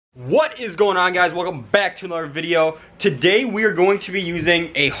What is going on, guys? Welcome back to another video. Today we are going to be using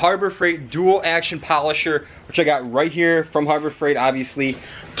a Harbor Freight dual action polisher, which I got right here from Harbor Freight, obviously,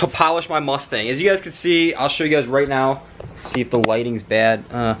 to polish my Mustang. As you guys can see, I'll show you guys right now. See if the lighting's bad.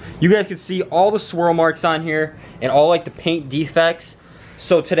 You guys can see all the swirl marks on here and all like the paint defects.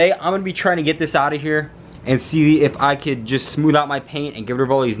 So today I'm gonna be trying to get this out of here and see if I could just smooth out my paint and get rid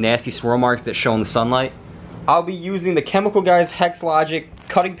of all these nasty swirl marks that show in the sunlight. I'll be using the Chemical Guys Hex Logic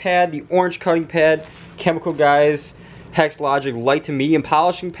cutting pad, the orange cutting pad, Chemical Guys Hex Logic light to medium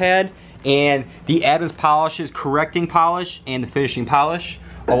polishing pad, and the Adams Polishes correcting polish and the finishing polish,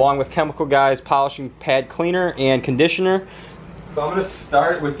 along with Chemical Guys polishing pad cleaner and conditioner. So I'm going to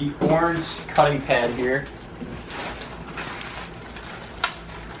start with the orange cutting pad here.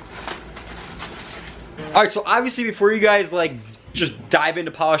 Alright, so obviously before you guys just dive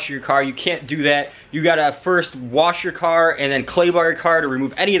into polishing your car, you can't do that. You gotta first wash your car and then clay bar your car to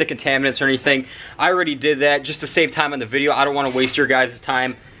remove any of the contaminants or anything. I already did that just to save time on the video. I don't want to waste your guys'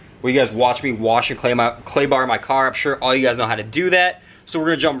 time when you guys watch me wash and clay bar my car. I'm sure all you guys know how to do that. So we're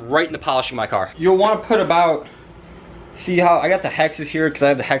gonna jump right into polishing my car. You'll want to put about, see how I got the hexes here because I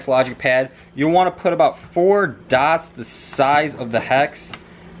have the Hex Logic pad. You'll want to put about 4 dots the size of the hex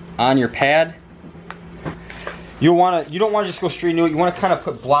on your pad. You don't want to just go straight into it. You want to kind of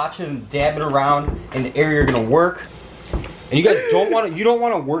put blotches and dab it around in the area you're going to work. And you guys don't want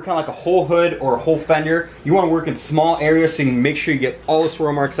to work on like a whole hood or a whole fender. You want to work in small areas so you can make sure you get all the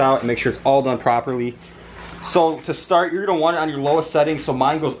swirl marks out and make sure it's all done properly. So to start, you're going to want it on your lowest setting. So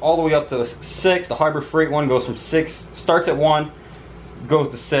mine goes all the way up to 6. The Harbor Freight one goes from 6, starts at 1, goes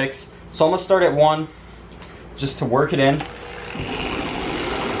to 6. So I'm going to start at 1 just to work it in.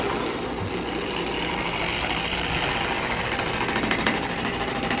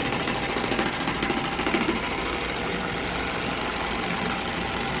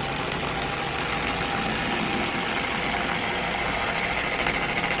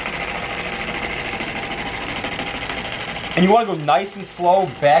 And you want to go nice and slow,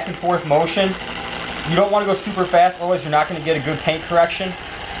 back and forth motion. You don't want to go super fast, otherwise you're not going to get a good paint correction.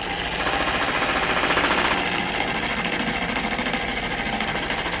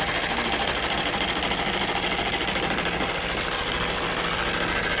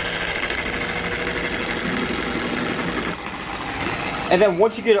 And then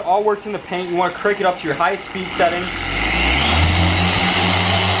once you get it all worked in the paint, you want to crank it up to your highest speed setting.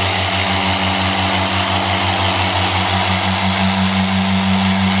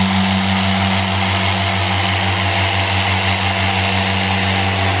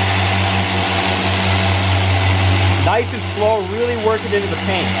 Nice and slow, really work it into the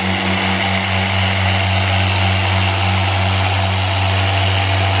paint.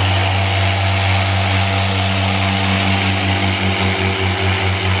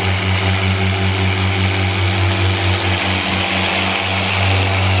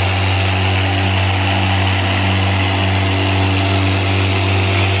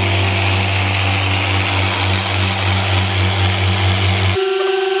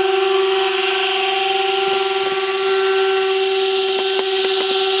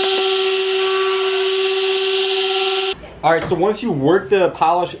 Alright, so once you work the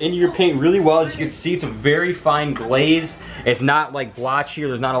polish into your paint really well, as you can see, it's a very fine glaze. It's not like blotchy or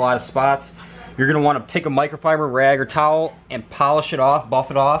there's not a lot of spots. You're going to want to take a microfiber rag or towel and polish it off,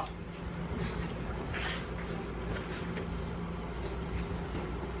 buff it off.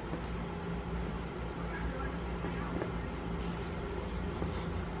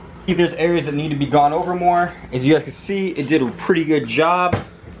 If there's areas that need to be gone over more, as you guys can see, it did a pretty good job.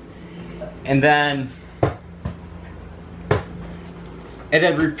 And then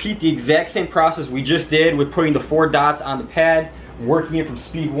repeat the exact same process we just did with putting the 4 dots on the pad, working it from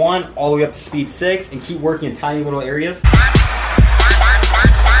speed 1 all the way up to speed 6, and keep working in tiny little areas. Don't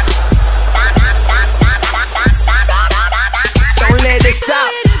let it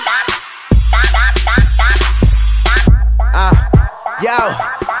stop.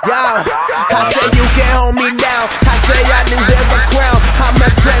 I say you can't hold me down. I say I deserve a crown. I'm a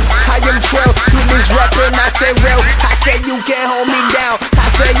prince, I am true. Do this rapping, I stay real. I say you can't hold me down. I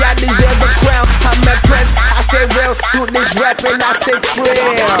say I deserve a crown. I'm a prince, I stay real. Do this rapping, I stay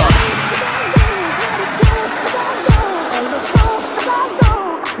real.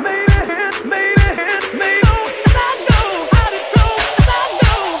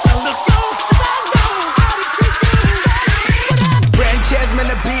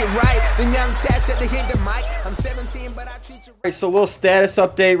 Alright, so a little status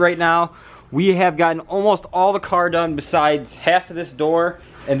update right now. We have gotten almost all the car done besides half of this door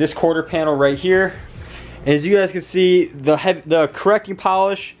and this quarter panel right here. And as you guys can see, the correcting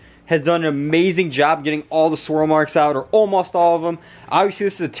polish has done an amazing job getting all the swirl marks out, or almost all of them. Obviously,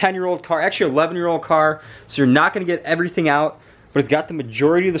 this is a 10-year-old car, actually an 11-year-old car, so you're not going to get everything out, but it's got the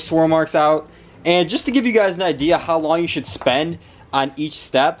majority of the swirl marks out. And just to give you guys an idea how long you should spend on each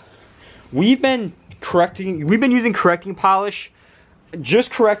step, we've been using correcting polish, just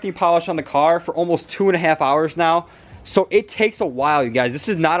correcting polish on the car for almost 2.5 hours now. So it takes a while, you guys. This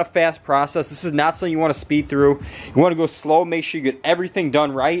is not a fast process. This is not something you want to speed through. You want to go slow, make sure you get everything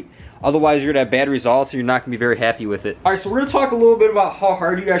done right. Otherwise, you're going to have bad results and you're not going to be very happy with it. All right, so we're going to talk a little bit about how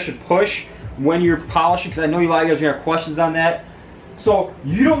hard you guys should push when you're polishing, because I know a lot of you guys are going to have questions on that. So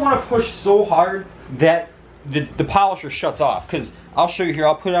you don't want to push so hard that the polisher shuts off, because I'll show you here.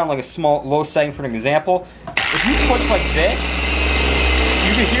 I'll put it on like a small, low setting for an example. If you push like this,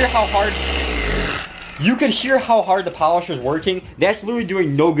 you can hear how hard... You can hear how hard the polisher is working. That's literally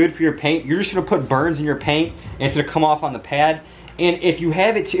doing no good for your paint. You're just gonna put burns in your paint and it's gonna come off on the pad. And if you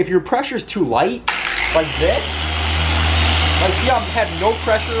have it, if your pressure is too light, like this, like see how I have no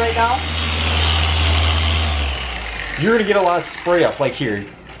pressure right now? You're gonna get a lot of spray up, like here.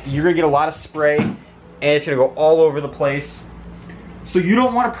 You're gonna get a lot of spray and it's gonna go all over the place. So you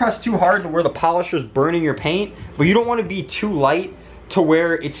don't wanna press too hard to where the polisher is burning your paint, but you don't wanna be too light to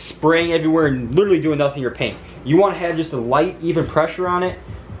where it's spraying everywhere and literally doing nothing in your paint. You want to have just a light, even pressure on it.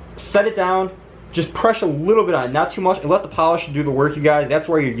 Set it down, just press a little bit on it, not too much, and let the polisher do the work, you guys. That's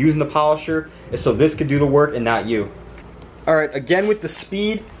why you're using the polisher, is so this could do the work and not you. Alright, again with the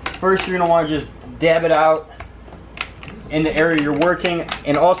speed, first you're going to want to just dab it out in the area you're working.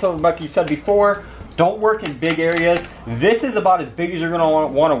 And also, like you said before, don't work in big areas. This is about as big as you're going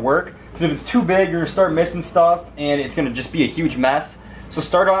to want to work, because if it's too big, you're going to start missing stuff and it's going to just be a huge mess. So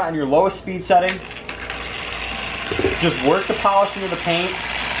start out on your lowest speed setting. Just work the polish into the paint.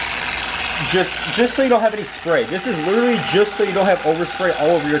 Just so you don't have any spray. This is literally just so you don't have overspray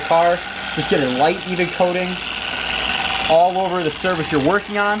all over your car. Just get a light, even coating all over the surface you're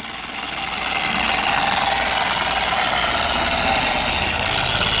working on.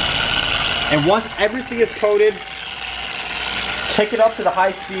 And once everything is coated, kick it up to the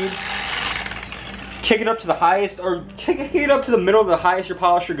high speed. Kick it up to the highest, or kick it up to the middle of the highest your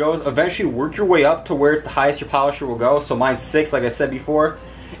polisher goes. Eventually work your way up to where it's the highest your polisher will go. So mine's 6, like I said before.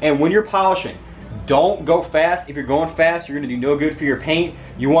 And when you're polishing, don't go fast. If you're going fast, you're going to do no good for your paint.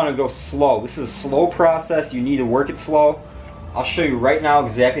 You want to go slow. This is a slow process. You need to work it slow. I'll show you right now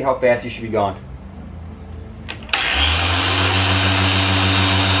exactly how fast you should be going.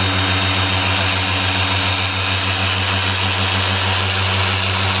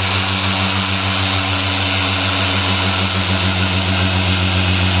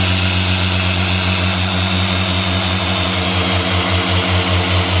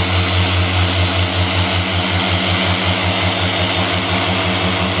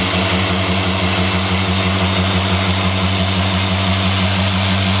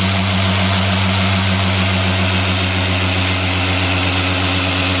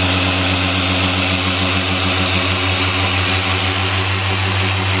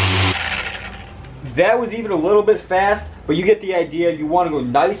 That was even a little bit fast, but you get the idea. You want to go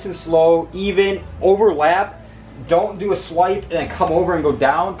nice and slow, even, overlap. Don't do a swipe and then come over and go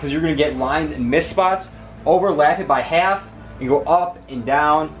down, because you're going to get lines and miss spots. Overlap it by half and go up and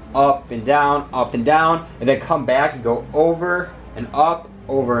down, up and down, up and down, and then come back and go over and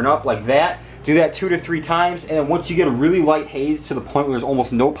up like that. Do that 2 to 3 times, and then once you get a really light haze to the point where there's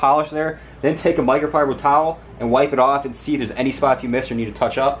almost no polish there, then take a microfiber towel and wipe it off and see if there's any spots you missed or need to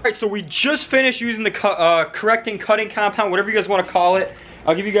touch up. Alright, so we just finished using the correcting cutting compound, whatever you guys want to call it.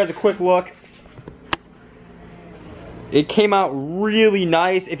 I'll give you guys a quick look. It came out really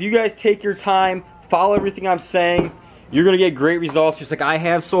nice. If you guys take your time, follow everything I'm saying, you're going to get great results just like I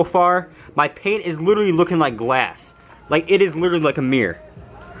have so far. My paint is literally looking like glass. Like, it is literally like a mirror.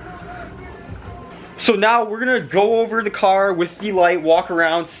 So now we're gonna go over the car with the light, walk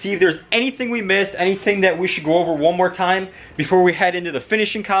around, see if there's anything we missed, anything that we should go over one more time before we head into the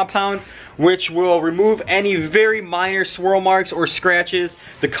finishing compound, which will remove any very minor swirl marks or scratches.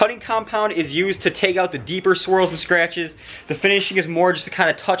 The cutting compound is used to take out the deeper swirls and scratches. The finishing is more just to kind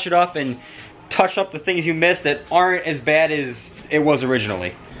of touch it up and touch up the things you missed that aren't as bad as it was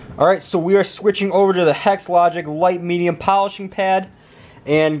originally. Alright, so we are switching over to the Hex Logic light medium polishing pad,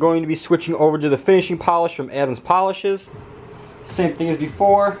 and going to be switching over to the finishing polish from Adams Polishes. Same thing as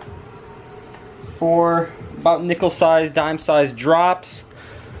before. 4 about nickel size, dime size drops.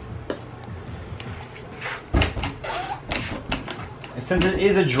 And since it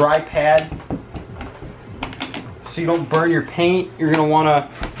is a dry pad, so you don't burn your paint, you're going to want to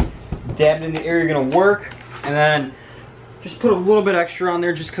dab it in the area you're going to work, and then Just put a little bit extra on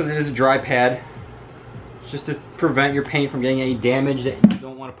there just because it is a dry pad. Just to prevent your paint from getting any damage that you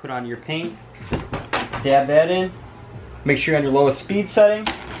don't want to put on your paint. Dab that in. Make sure you're on your lowest speed setting.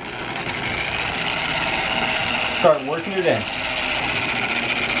 Start working it in.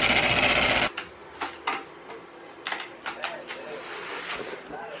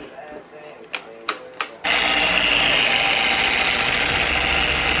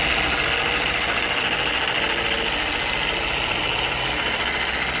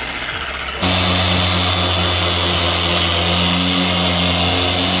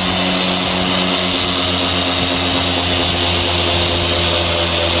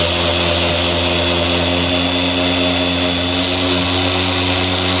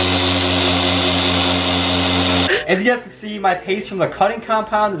 As you guys can see, my pace from the cutting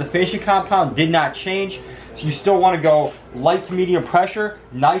compound to the finishing compound did not change. So you still want to go light to medium pressure,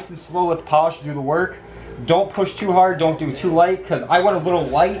 nice and slow, let the polish do the work. Don't push too hard, don't do too light, because I went a little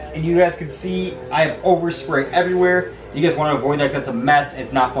light and you guys can see I have overspray everywhere. You guys want to avoid that, that's a mess,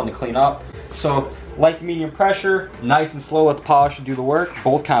 it's not fun to clean up. So light to medium pressure, nice and slow, let the polish do the work,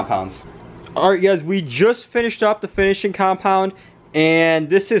 both compounds. Alright guys, we just finished up the finishing compound and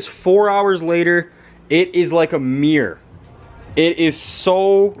this is 4 hours later. It is like a mirror. It is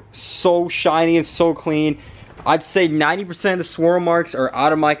so shiny and so clean. I'd say 90% of the swirl marks are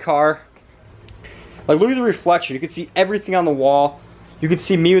out of my car. Like, look at the reflection. You can see everything on the wall. You can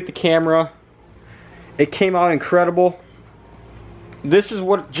see me with the camera. It came out incredible. This is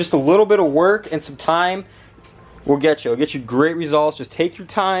what just a little bit of work and some time will get you. It'll get you great results. Just take your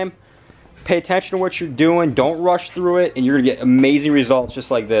time. Pay attention to what you're doing, don't rush through it, and you're gonna get amazing results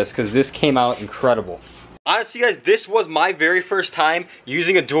just like this, because this came out incredible. Honestly guys, this was my very first time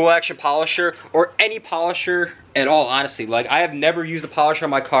using a dual action polisher, or any polisher at all, honestly. Like, I have never used a polisher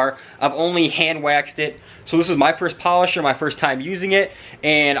on my car. I've only hand waxed it. So this was my first polisher, my first time using it,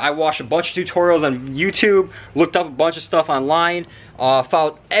 and I watched a bunch of tutorials on YouTube, looked up a bunch of stuff online,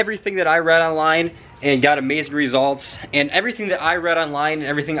 followed everything that I read online, and got amazing results. And everything that I read online and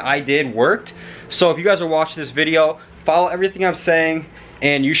everything I did worked. So if you guys are watching this video, follow everything I'm saying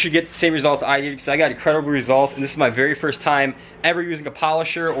and you should get the same results I did, because I got incredible results, and this is my very first time ever using a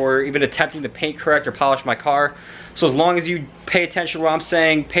polisher or even attempting to paint correct or polish my car. So as long as you pay attention to what I'm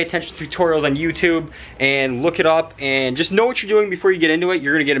saying, pay attention to tutorials on YouTube and look it up and just know what you're doing before you get into it,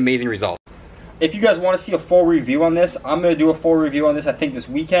 you're gonna get amazing results. If you guys want to see a full review on this, I'm going to do a full review on this, I think, this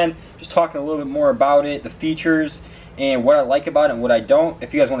weekend. Just talking a little bit more about it, the features, and what I like about it and what I don't.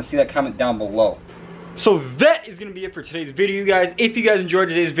 If you guys want to see that, comment down below. So that is going to be it for today's video, you guys. If you guys enjoyed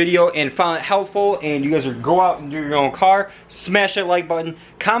today's video and found it helpful and you guys are go out and do your own car, smash that like button.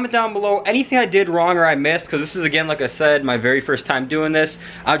 Comment down below anything I did wrong or I missed, because this is, again, like I said, my very first time doing this.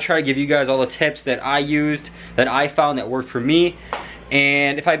 I'll try to give you guys all the tips that I used, that I found that worked for me.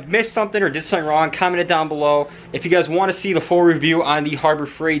 And if I missed something or did something wrong, comment it down below. If you guys want to see the full review on the Harbor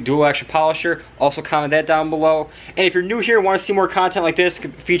Freight dual action polisher, also comment that down below. And if you're new here and want to see more content like this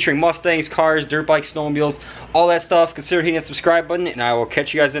featuring Mustangs, cars, dirt bikes, snowmobiles, all that stuff, consider hitting that subscribe button, and I will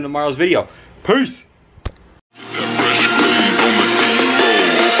catch you guys in tomorrow's video. Peace!